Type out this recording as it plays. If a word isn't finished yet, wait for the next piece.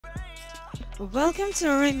Welcome to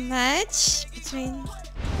a rematch between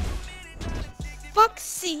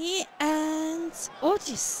Foxy and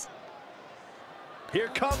Otis. Here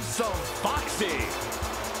comes some Foxy.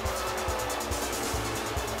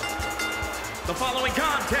 The following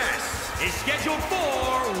contest is scheduled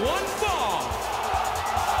for one fall.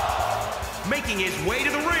 Making his way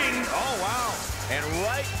to the ring. Oh, wow. And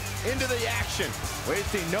right into the action.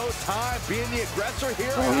 Wasting no time being the aggressor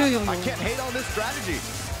here. I can't hate on this strategy.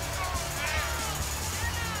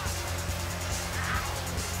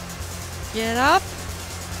 Get up.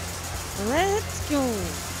 Let's go.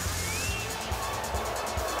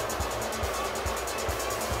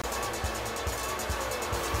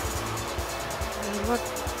 What?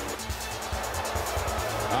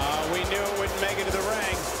 We knew it wouldn't make it to the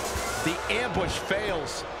ring. The ambush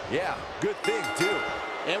fails. Yeah, good thing too.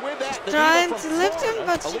 And with that, the trying to lift him,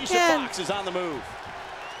 but she Alicia can't. Fox is on the move.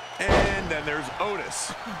 And then there's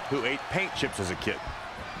Otis, who ate paint chips as a kid.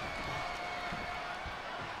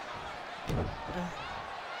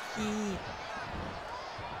 Ooh,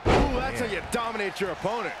 that's how you dominate your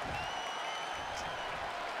opponent.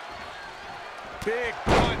 Big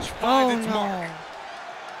punch finds its mark.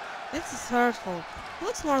 This is hurtful.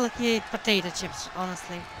 Looks more like he ate potato chips,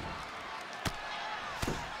 honestly.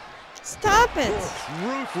 Stop it!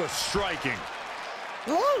 Ruthless striking.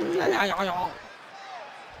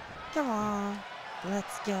 Come on.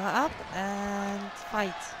 Let's go up and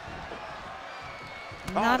fight.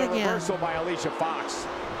 Not again. Reversal by Alicia Fox.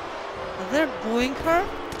 They're booing her.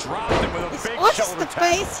 Dropped him with a Is big Otis shoulder the tap.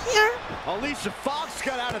 face here? Alicia Fox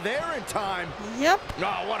got out of there in time. Yep.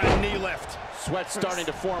 Oh, what a knee lift. Sweat starting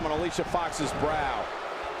to form on Alicia Fox's brow.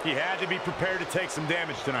 He had to be prepared to take some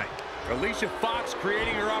damage tonight. Alicia Fox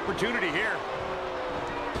creating her opportunity here.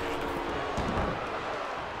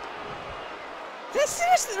 They're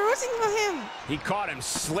seriously rooting for him. He caught him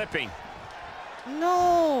slipping.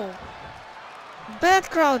 No. Bad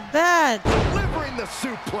crowd, bad. Delivering the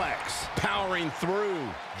suplex. Powering through.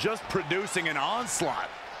 Just producing an onslaught.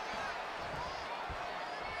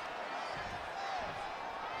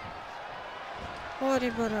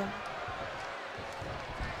 Horrible.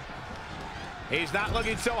 He's not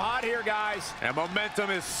looking so hot here, guys. And momentum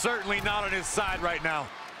is certainly not on his side right now.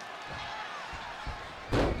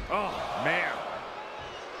 Oh, man.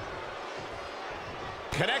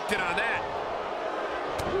 Connected on that.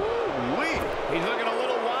 Ooh-wee. He's looking a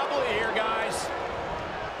little wobbly here, guys.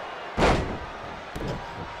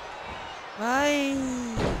 Bye.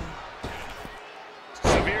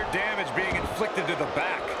 Severe damage being inflicted to the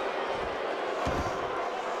back.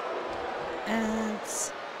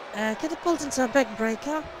 And catapult into a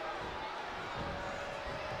backbreaker.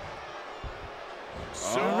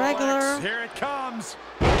 Oh, regular. Here it comes.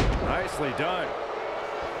 Nicely done.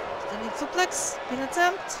 Standing suplex. Pin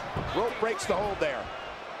attempt. Rope breaks the hold there.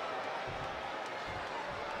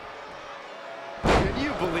 Can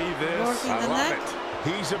you believe this? Working the love neck.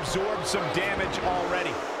 it. He's absorbed some damage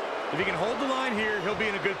already. If he can hold the line here, he'll be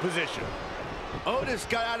in a good position. Otis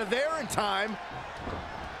got out of there in time.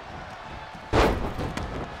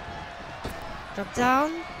 Drop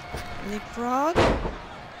down. Leapfrog.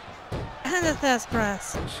 And a Thesz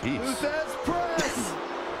press. Jeez. Thesz press.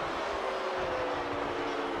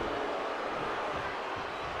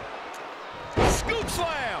 Scoop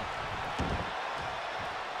slam.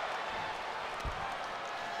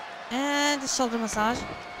 And a shoulder massage.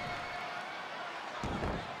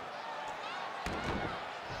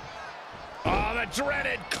 Oh, the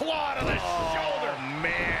dreaded claw to the shoulder.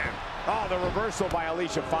 Man. Oh, the reversal by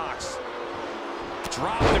Alicia Fox.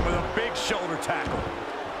 Dropped him with a big shoulder tackle.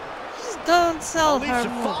 Just don't sell her Alicia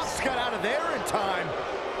moves. Fox got out of there in time.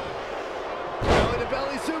 Belly to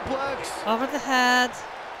belly suplex. Over the head.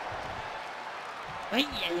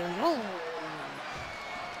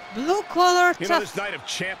 Blue collar You know, this Night of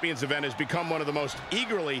Champions event has become one of the most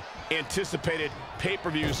eagerly anticipated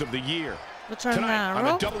pay-per-views of the year. Tonight on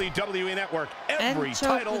the WWE Network, every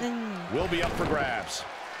title will be up for grabs.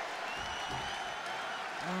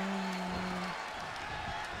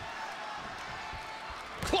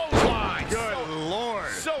 Clothesline. Good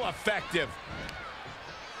Lord. So effective.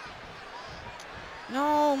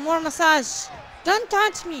 No, more massage. Don't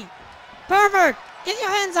touch me. Pervert. Get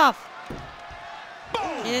your hands off.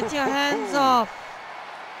 Boom. Get your hands off.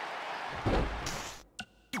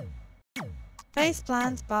 Face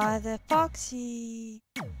plant by the Foxy.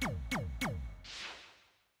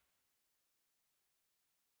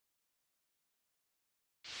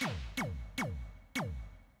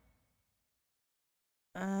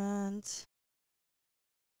 And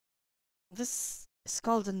this is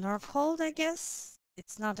called a nerve hold, I guess.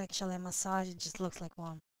 It's not actually a massage, it just looks like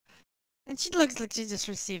one. And she looks like she just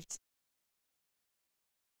received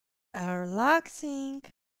a relaxing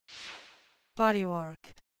body work.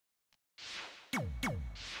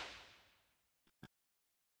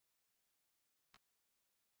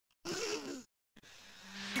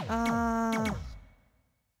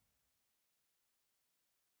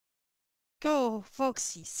 Go,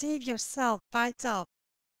 Foxy, save yourself, fight up.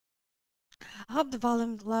 I hope the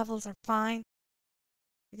volume levels are fine.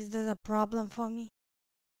 Is that a problem for me?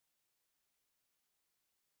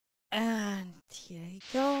 And here he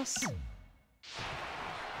goes.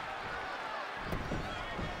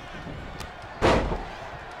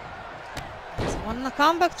 There's one on the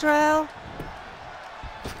comeback trail.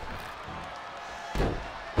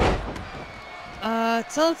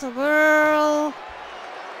 Tilt-a-whirl.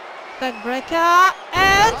 Backbreaker.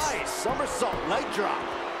 And... nice somersault leg drop.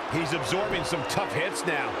 He's absorbing some tough hits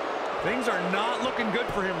now. Things are not looking good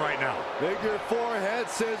for him right now. Figure four head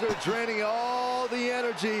scissor, draining all the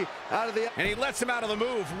energy out of the... And he lets him out of the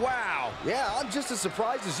move. Wow. Yeah, I'm just as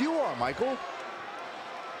surprised as you are, Michael.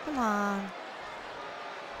 come on.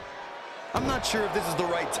 I'm not sure if this is the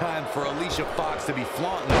right time for Alicia Fox to be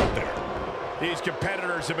flaunting out there. These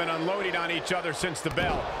competitors have been unloading on each other since the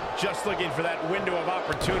bell, just looking for that window of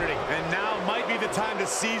opportunity. And now might be the time to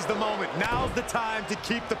seize the moment. Now's the time to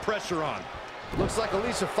keep the pressure on. Looks like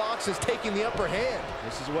Alicia Fox is taking the upper hand.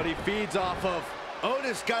 This is what he feeds off of.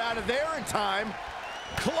 Otis got out of there in time.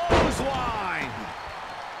 Clothesline.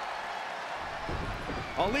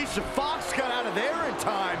 Alicia Fox got out of there in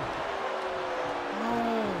time.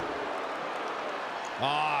 No.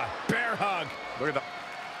 Ah, bear hug. Look at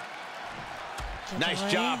the... nice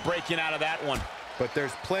job breaking out of that one. But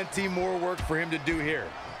there's plenty more work for him to do here.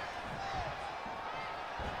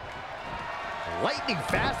 Lightning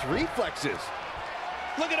fast reflexes.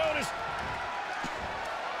 Look at Otis.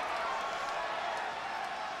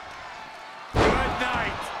 Good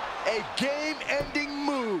night. A game-ending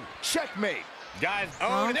move. Checkmate. Guys,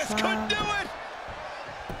 oh, this could do it.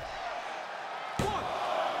 1,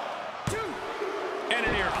 2. And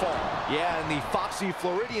an ear fall. Yeah, and the Foxy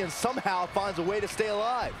Floridian somehow finds a way to stay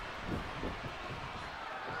alive.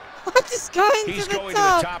 What is going He's to the going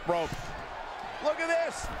top? to the top rope. Look at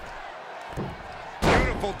this.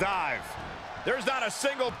 Beautiful dive. There's not a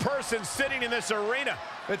single person sitting in this arena.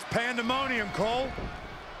 It's pandemonium, Cole.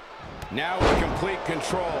 Now with complete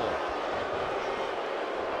control.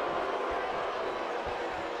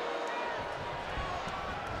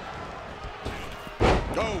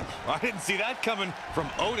 Oh, I didn't see that coming from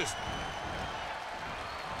Otis.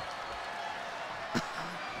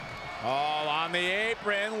 All on the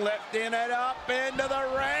apron, lifting it up into the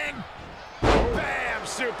ring. Bam,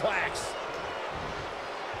 suplex.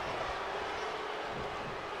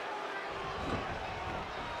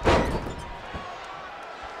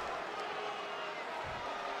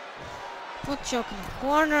 Foot choke in the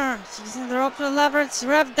corner. She's in the rope to the leverage.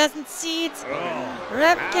 Ref doesn't see it.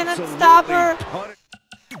 Ref cannot stop her.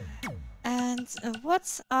 And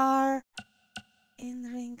what's our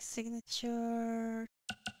in-ring signature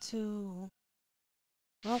to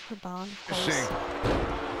rope rebound? Of course.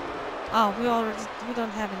 Oh, we don't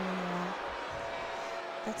have any more.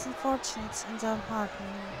 That's unfortunate and disheartening.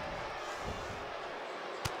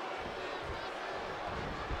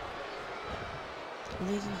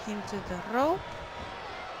 Leading him to the rope.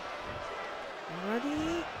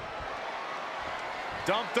 Ready?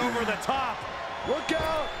 Dumped over the top. Look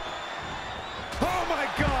out. Oh, my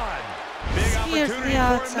God. Big Here's opportunity the for him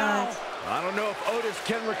outside. now. I don't know if Otis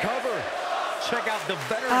can recover. Check out the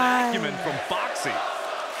veteran acumen from Foxy.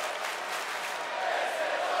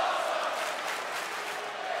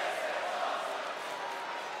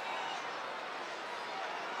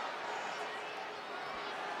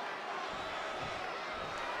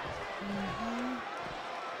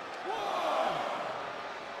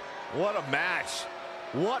 What a match.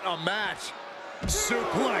 What a match.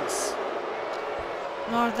 Suplex.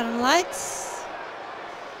 Northern Lights.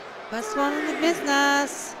 Best one in the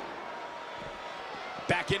business.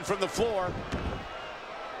 Back in from the floor.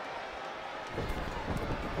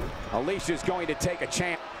 Alicia's going to take a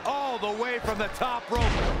chance. All the way from the top rope.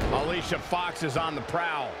 Alicia Fox is on the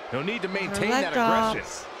prowl. He'll need to maintain leg that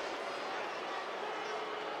drops.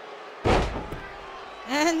 aggression.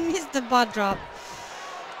 And missed the butt drop.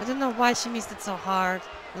 I don't know why she missed it so hard.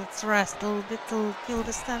 Let's rest a little bit to kill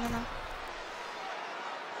the stamina.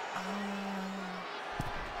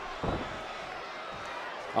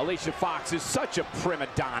 Alicia Fox is such a prima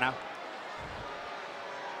donna.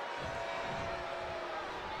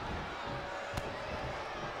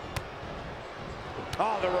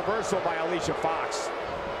 Oh, the reversal by Alicia Fox.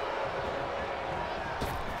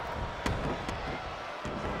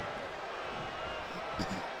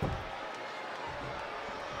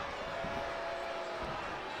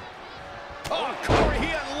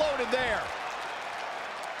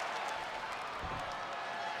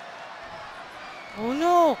 Oh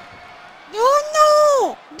no! Oh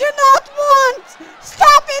no! Do not want!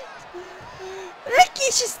 Stop it!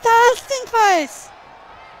 Ricky, she styles stink face!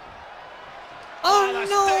 Oh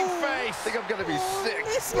no! Stink face. I think I'm gonna be sick.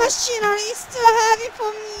 This machinery is too heavy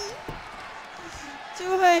for me.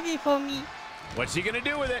 Too heavy for me. What's he gonna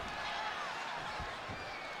do with it?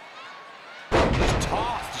 Just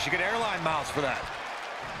tossed. She get airline miles for that.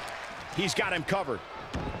 He's got him covered.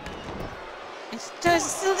 It's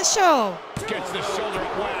just still the show. Gets the shoulder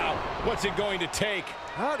up. Wow. What's it going to take?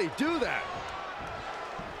 How'd he do that?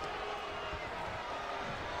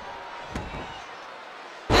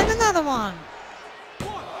 And another one.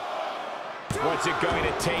 What's it going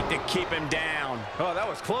to take to keep him down? Oh, that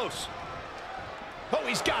was close. Oh,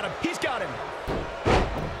 he's got him. He's got him.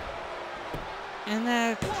 And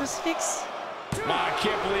a crucifix. I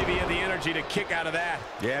can't believe he had the energy to kick out of that.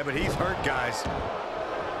 Yeah, but he's hurt, guys.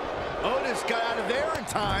 Otis got out of there in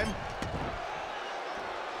time.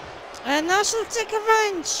 And now she'll take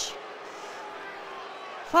revenge.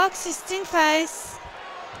 Foxy stink face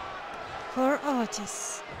for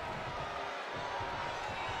Otis.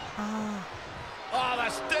 Ah. Oh, the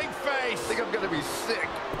stink face. I think I'm gonna be sick.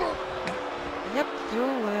 Yep, you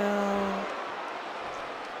will.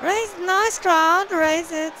 Raise, nice crowd,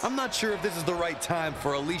 raise it. I'm not sure if this is the right time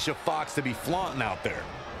for Alicia Fox to be flaunting out there.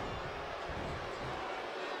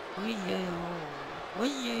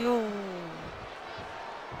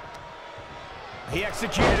 He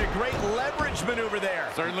executed a great leverage maneuver there.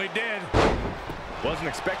 Certainly did. Wasn't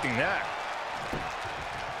expecting that.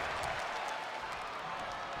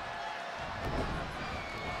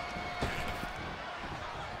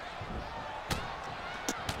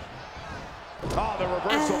 Oh, the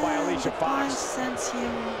reversal by Alicia Fox. Sends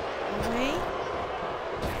him away.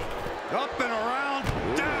 Up and around,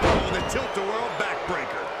 down, the tilt-a-whirl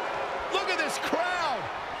backbreaker. Look at this crowd.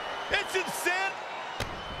 It's insane.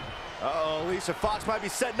 Uh-oh, Alicia Fox might be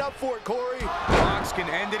setting up for it, Corey. Fox can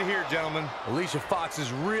end it here, gentlemen. Alicia Fox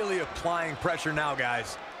is really applying pressure now,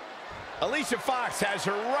 guys. Alicia Fox has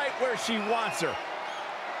her right where she wants her.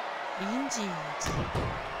 Indeed.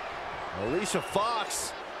 Alicia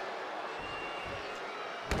Fox.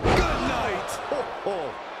 Good night.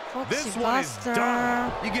 Oh. This one is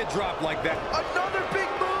done. You get dropped like that. Another big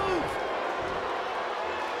move.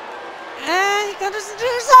 And he got his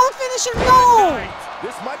own finisher. No!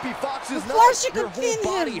 This might be Fox's Before night. she could pin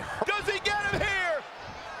him. Does he get him here?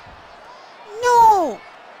 No!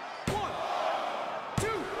 1, 2,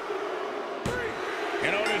 3.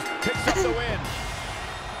 And Otis picks up the win.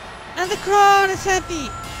 And the crowd is happy.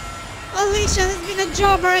 Alicia has been a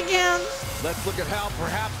jobber again. Let's look at how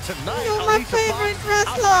perhaps tonight You're my Alicia favorite Fox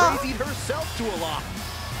wrestler. out-crazied herself to a lot.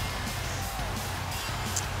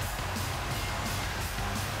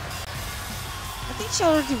 I think she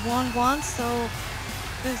already won once, so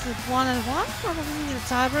this is 1-1. Probably need a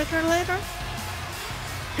tiebreaker later.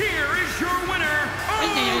 Here is your winner,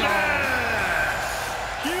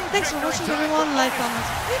 Thanks for watching, everyone. Like, comment.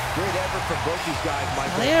 Great effort from both these guys,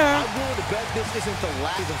 Michael. Later. I'm willing to bet this isn't the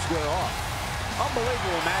last of them square off.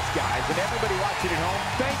 Unbelievable match, guys. And everybody watching at home,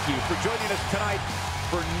 thank you for joining us tonight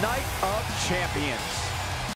for Night of Champions.